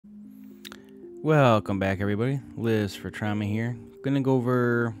Welcome back, everybody. Liz for Trauma here. Gonna go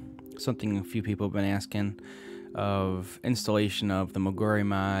over something a few people have been asking of installation of the Moguray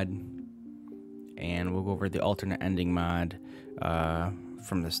Mod, and we'll go over the alternate ending mod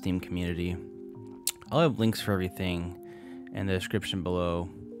from the Steam community. I'll have links for everything in the description below,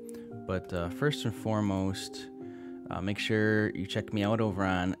 but first and foremost, make sure you check me out over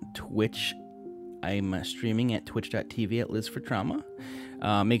on Twitch. I'm streaming at twitch.tv at Liz for Trauma.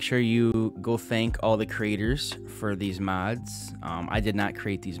 Make sure you go thank all the creators for these mods. I did not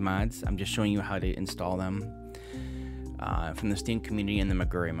create these mods. I'm just showing you how to install them from the Steam community and the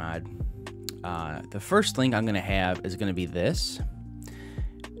Moguray Mod. The first link I'm going to have is going to be this.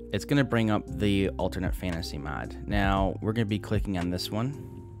 It's going to bring up the alternate fantasy mod. Now, we're going to be clicking on this one.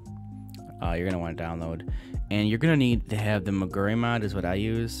 You're going to want to download. And you're going to need to have the Moguray Mod is what I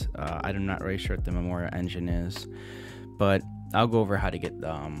use. I'm not really sure what the Memorial engine is, but I'll go over how to get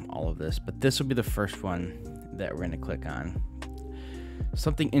all of this. But this will be the first one that we're going to click on.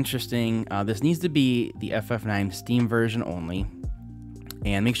 Something interesting, this needs to be the FF9 Steam version only.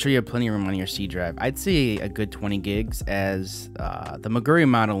 And make sure you have plenty of room on your C drive. I'd say a good 20 gigs, as the Moguray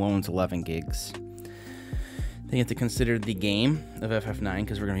Mod alone is 11 gigs. Then you have to consider the game of FF9,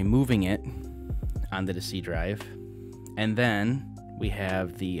 because we're going to be moving it onto the C drive. And then we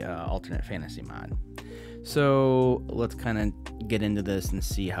have the alternate fantasy mod. So let's kind of get into this and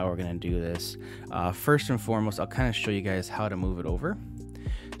see how we're going to do this. First and foremost, I'll kind of show you guys how to move it over.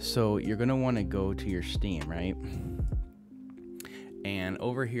 So you're going to want to go to your Steam, right? And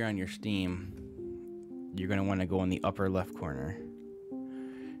over here on your Steam, you're going to want to go in the upper left corner.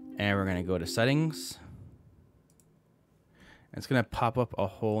 And we're going to go to settings. It's going to pop up a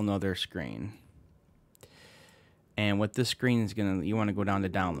whole nother screen. And what this screen is going to, you want to go down to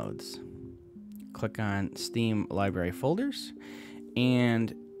downloads. Click on Steam library folders.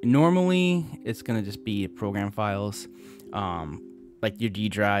 And normally it's going to just be program files, like your D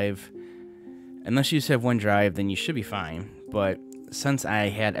drive. Unless you just have one drive, then you should be fine. But since I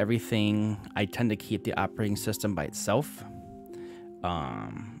had everything, I tend to keep the operating system by itself.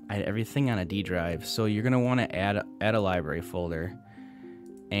 I had everything on a D drive, so you're going to want to add a library folder,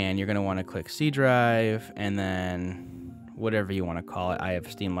 and you're going to want to click C drive, and then whatever you want to call it. I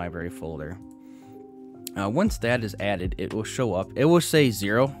have Steam library folder. Once that is added, it will show up. It will say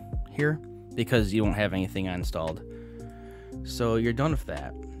 0 here because you don't have anything installed. So you're done with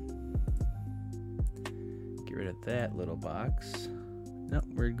that. Get rid of that little box. Nope,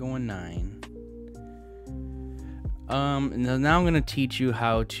 we're going 9. Now I'm going to teach you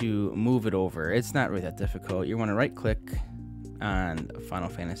how to move it over. It's not really that difficult. You want to right click on Final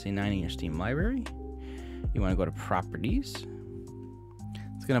Fantasy IX in your Steam library. You want to go to Properties.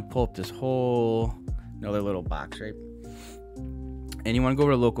 It's going to pull up this whole another little box, right? And you want to go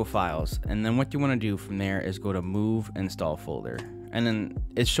over to Local Files. And then what you want to do from there is go to Move Install Folder. And then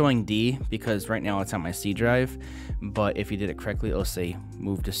it's showing D because right now it's on my C drive. But if you did it correctly, it'll say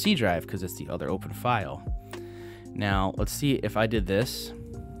Move to C drive because it's the other open file. Now, let's see if I did this.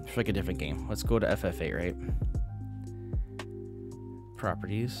 It's like a different game. Let's go to FF8, right?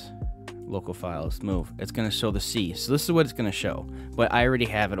 Properties, Local Files, Move. It's going to show the C. So this is what it's going to show. But I already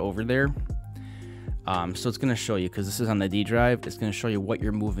have it over there. So it's going to show you, because this is on the D drive, it's going to show you what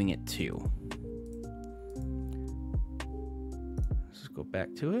you're moving it to. Let's go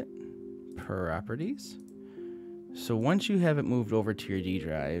back to it. Properties. So once you have it moved over to your D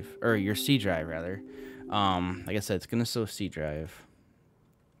drive, or your C drive rather, like I said, it's going to show C drive.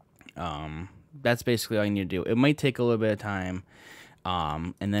 That's basically all you need to do. It might take a little bit of time.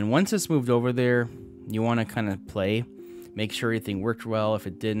 And then once it's moved over there, you want to kind of play. Make sure everything worked well. If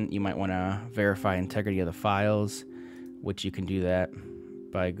it didn't, you might want to verify integrity of the files, which you can do that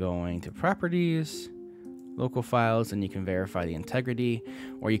by going to Properties, Local Files, and you can verify the integrity,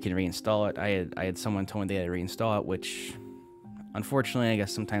 or you can reinstall it. I had someone told me they had to reinstall it, which unfortunately, I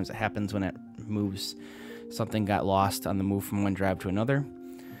guess sometimes it happens when it moves. Something got lost on the move from one drive to another.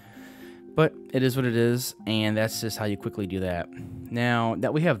 But it is what it is, and that's just how you quickly do that. Now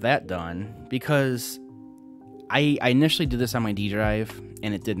that we have that done, because I initially did this on my D drive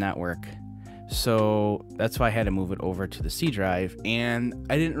and it did not work, so that's why I had to move it over to the C drive. And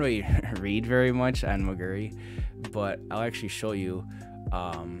I didn't really read very much on Moguray, but I'll actually show you.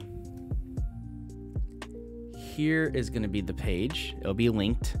 Here is going to be the page. It'll be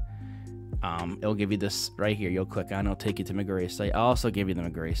linked. It'll give you this right here. You'll click on, it'll take you to Moguray's site. I'll also give you the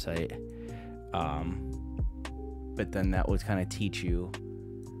Moguray site. But then that would kind of teach you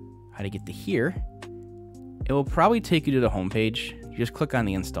how to get to here. It will probably take you to the home page. You just click on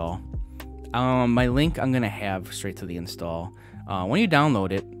the install. My link I'm going to have straight to the install. When you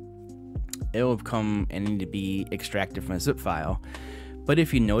download it, it will come and need to be extracted from a zip file. But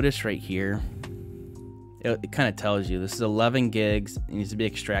if you notice right here, it kind of tells you this is 11 gigs. It needs to be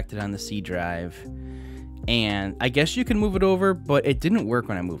extracted on the C drive. And I guess you can move it over, but it didn't work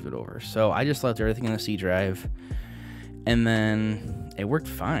when I moved it over. So I just left everything on the C drive, and then it worked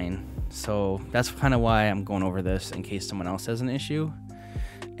fine. So that's kind of why I'm going over this, in case someone else has an issue.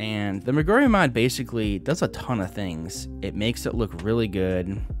 And the Moguray Mod basically does a ton of things. It makes it look really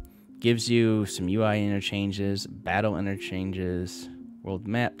good, gives you some UI interchanges, battle interchanges, world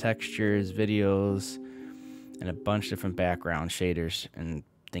map textures, videos, and a bunch of different background shaders and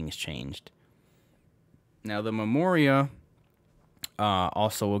things changed. Now the Memoria,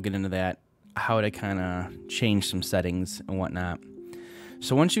 also we'll get into that, how to kind of change some settings and whatnot.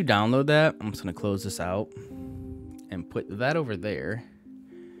 So once you download that, I'm just going to close this out and put that over there.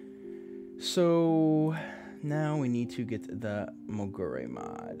 So now we need to get the Moguray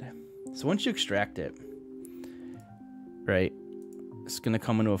Mod. So once you extract it, right, it's going to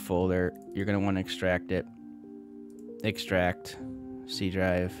come into a folder. You're going to want to extract it. Extract, C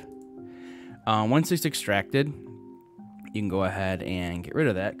drive. Once it's extracted, you can go ahead and get rid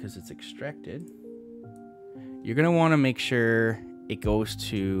of that because it's extracted. You're going to want to make sure it goes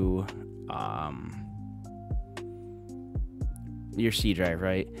to your C drive,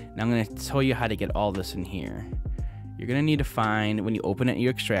 right? Now I'm going to tell you how to get all this in here. You're going to need to find, when you open it and you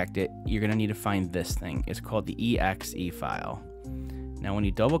extract it, you're going to need to find this thing. It's called the exe file. Now when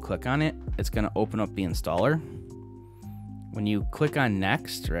you double click on it, it's going to open up the installer. When you click on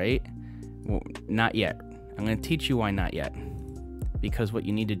next, right? Well, not yet. I'm going to teach you why not yet. Because what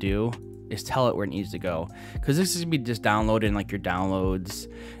you need to do is tell it where it needs to go. Because this is going to be just downloaded in like your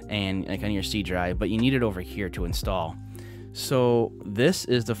downloads and like on your C drive, but you need it over here to install. So this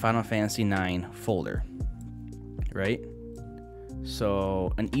is the Final Fantasy 9 folder, right?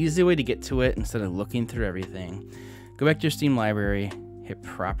 So an easy way to get to it instead of looking through everything, go back to your Steam library, hit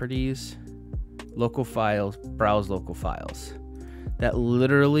Properties, Local Files, Browse Local Files. That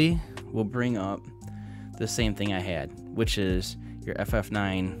literally will bring up the same thing I had, which is your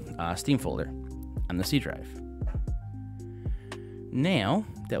FF9 Steam folder on the C drive. Now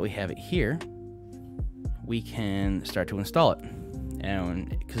that we have it here, we can start to install it. And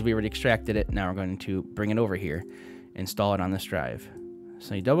because we already extracted it, now we're going to bring it over here, install it on this drive.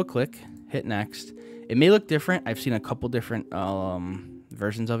 So you double click, hit next. It may look different. I've seen a couple different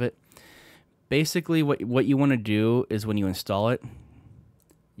versions of it. Basically, what you want to do is when you install it,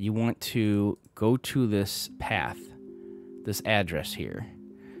 you want to go to this path, this address here,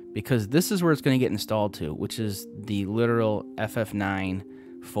 because this is where it's going to get installed to, which is the literal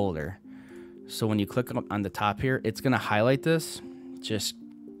FF9 folder. So when you click on the top here, it's going to highlight this. Just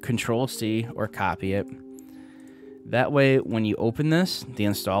Control C or copy it. That way, when you open this, the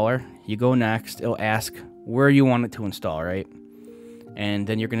installer, you go next, it'll ask where you want it to install, right? And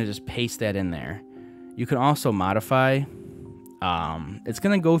then you're going to just paste that in there. You can also modify. It's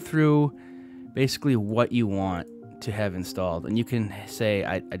going to go through basically what you want to have installed. And you can say,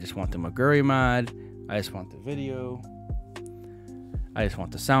 I just want the Moguray Mod. I just want the video. I just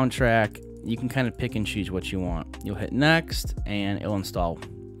want the soundtrack. You can kind of pick and choose what you want. You'll hit next and it'll install.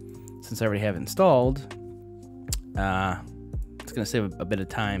 Since I already have it installed, it's going to save a bit of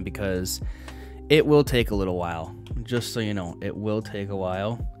time because it will take a little while. Just so you know, it will take a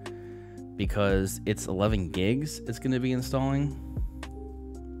while because it's 11 gigs it's going to be installing.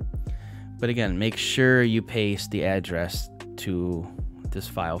 But again, make sure you paste the address to this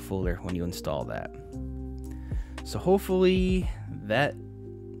file folder when you install that. So hopefully that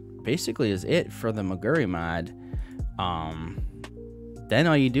basically is it for the Moguray Mod. Then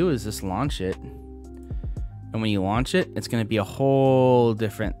all you do is just launch it, and when you launch it, it's going to be a whole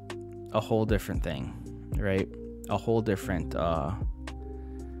different thing, right? A whole different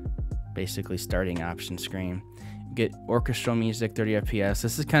basically starting option screen. Get orchestral music, 30 FPS.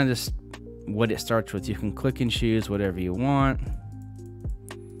 This is kind of just what it starts with. You can click and choose whatever you want.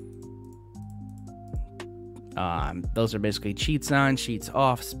 Those are basically cheats on, cheats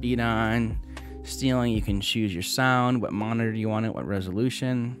off, speed on, stealing. You can choose your sound, what monitor you want it, what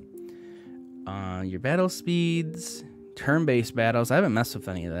resolution, your battle speeds, turn-based battles. I haven't messed with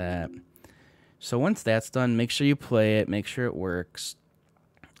any of that. So once that's done, make sure you play it, make sure it works.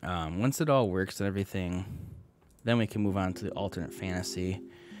 Once it all works and everything, then we can move on to the alternate fantasy.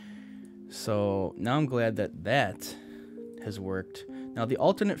 So now I'm glad that that has worked. Now the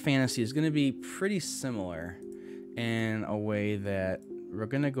alternate fantasy is going to be pretty similar in a way that we're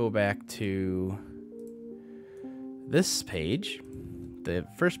going to go back to this page, the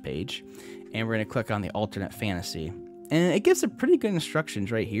first page, and we're going to click on the alternate fantasy. And it gives a pretty good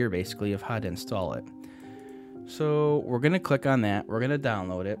instructions right here, basically, of how to install it. So we're going to click on that. We're going to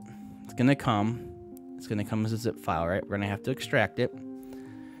download it. It's going to come. It's going to come as a zip file, right? We're going to have to extract it.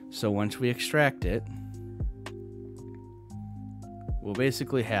 So once we extract it, we'll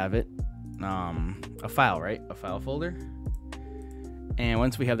basically have it, a file, right? A file folder. And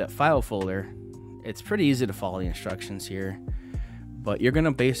once we have that file folder, it's pretty easy to follow the instructions here. But you're going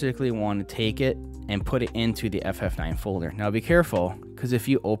to basically want to take it and put it into the FF9 folder. Now be careful, because if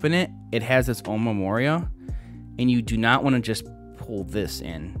you open it, it has its own memoria, and you do not want to just pull this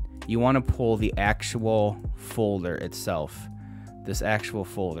in. You want to pull the actual folder itself, this actual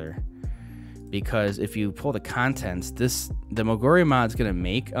folder, because if you pull the contents, the Moguray Mod is going to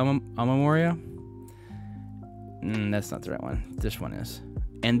make a memoria. That's not the right one. This one is.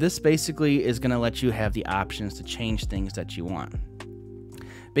 And this basically is going to let you have the options to change things that you want.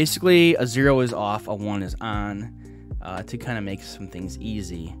 Basically, a 0 is off, a 1 is on, to kind of make some things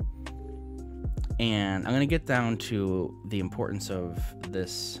easy. And I'm going to get down to the importance of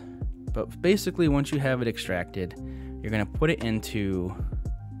this. But basically, once you have it extracted, you're going to put it into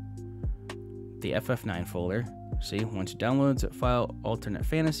the FF9 folder. See, once it downloads it, file alternate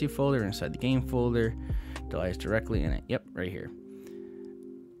fantasy folder inside the game folder, lies directly in it. Yep, right here.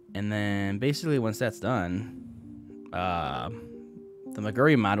 And then basically, once that's done, the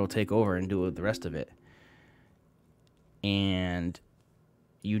Moguray Mod will take over and do the rest of it. And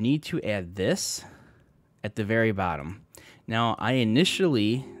you need to add this at the very bottom. Now, this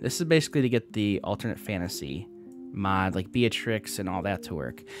is basically to get the alternate fantasy mod, like Beatrix and all that to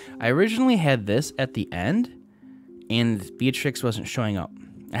work. I originally had this at the end, and Beatrix wasn't showing up.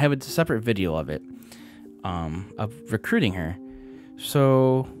 I have a separate video of it, of recruiting her.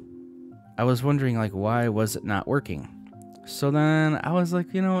 So I was wondering, like, why was it not working? So then I was like,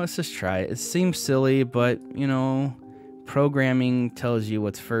 let's just try it. It seems silly, but, programming tells you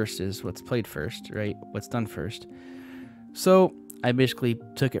what's first is what's played first, right? What's done first. So I basically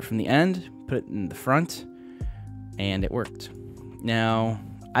took it from the end, put it in the front, and it worked. Now,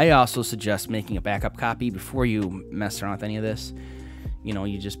 I also suggest making a backup copy before you mess around with any of this.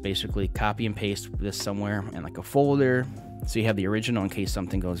 You just basically copy and paste this somewhere in like a folder, so you have the original in case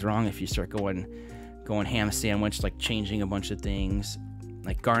something goes wrong. If you start going ham sandwich, like changing a bunch of things,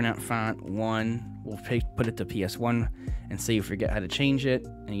 like Garnet font 1, we'll put it to PS1, and say you forget how to change it,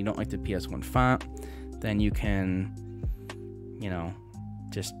 and you don't like the PS1 font, then you can,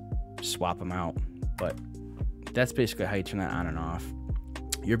 just swap them out. But that's basically how you turn that on and off.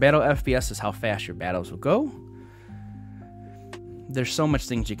 Your battle FPS is how fast your battles will go. There's so much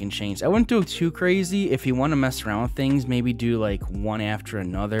things you can change. I wouldn't do it too crazy. If you want to mess around with things, maybe do like one after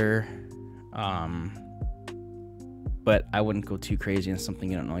another. But I wouldn't go too crazy on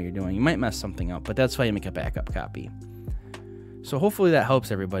something you don't know you're doing. You might mess something up, but that's why you make a backup copy. So hopefully that helps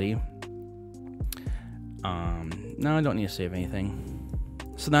everybody. No, I don't need to save anything.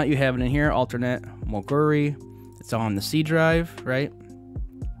 So now you have it in here, alternate Moguray. It's on the C drive, right?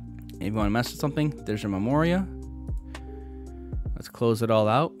 If you want to mess with something, there's your memoria. Let's close it all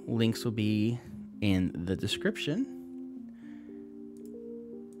out. Links will be in the description.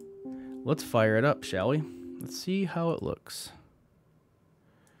 Let's fire it up, shall we? Let's see how it looks.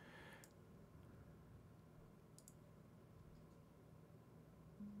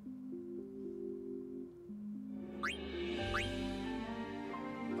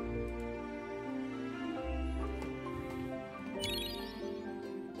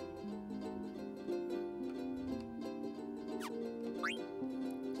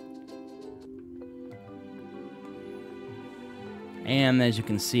 And as you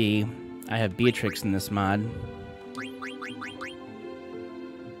can see, I have Beatrix in this mod.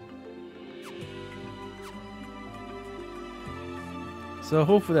 So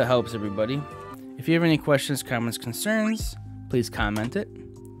hopefully that helps everybody. If you have any questions, comments, concerns, please comment it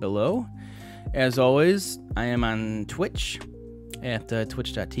below. As always, I am on Twitch at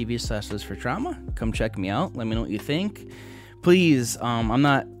twitch.tv/listfortrauma. Come check me out. Let me know what you think. Please, I'm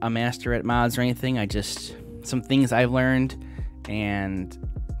not a master at mods or anything. Some things I've learned, and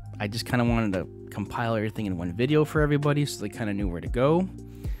I just kind of wanted to compile everything in one video for everybody so they kind of knew where to go.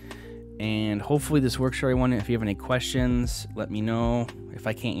 And hopefully this works for everyone. If you have any questions, let me know. If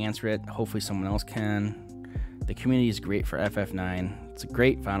I can't answer it, hopefully someone else can. The community is great for FF9. It's a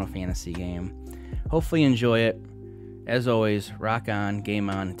great Final Fantasy game. Hopefully you enjoy it. As always, rock on, game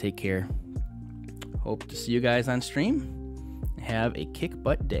on, and take care. Hope to see you guys on stream. Have a kick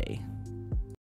butt day.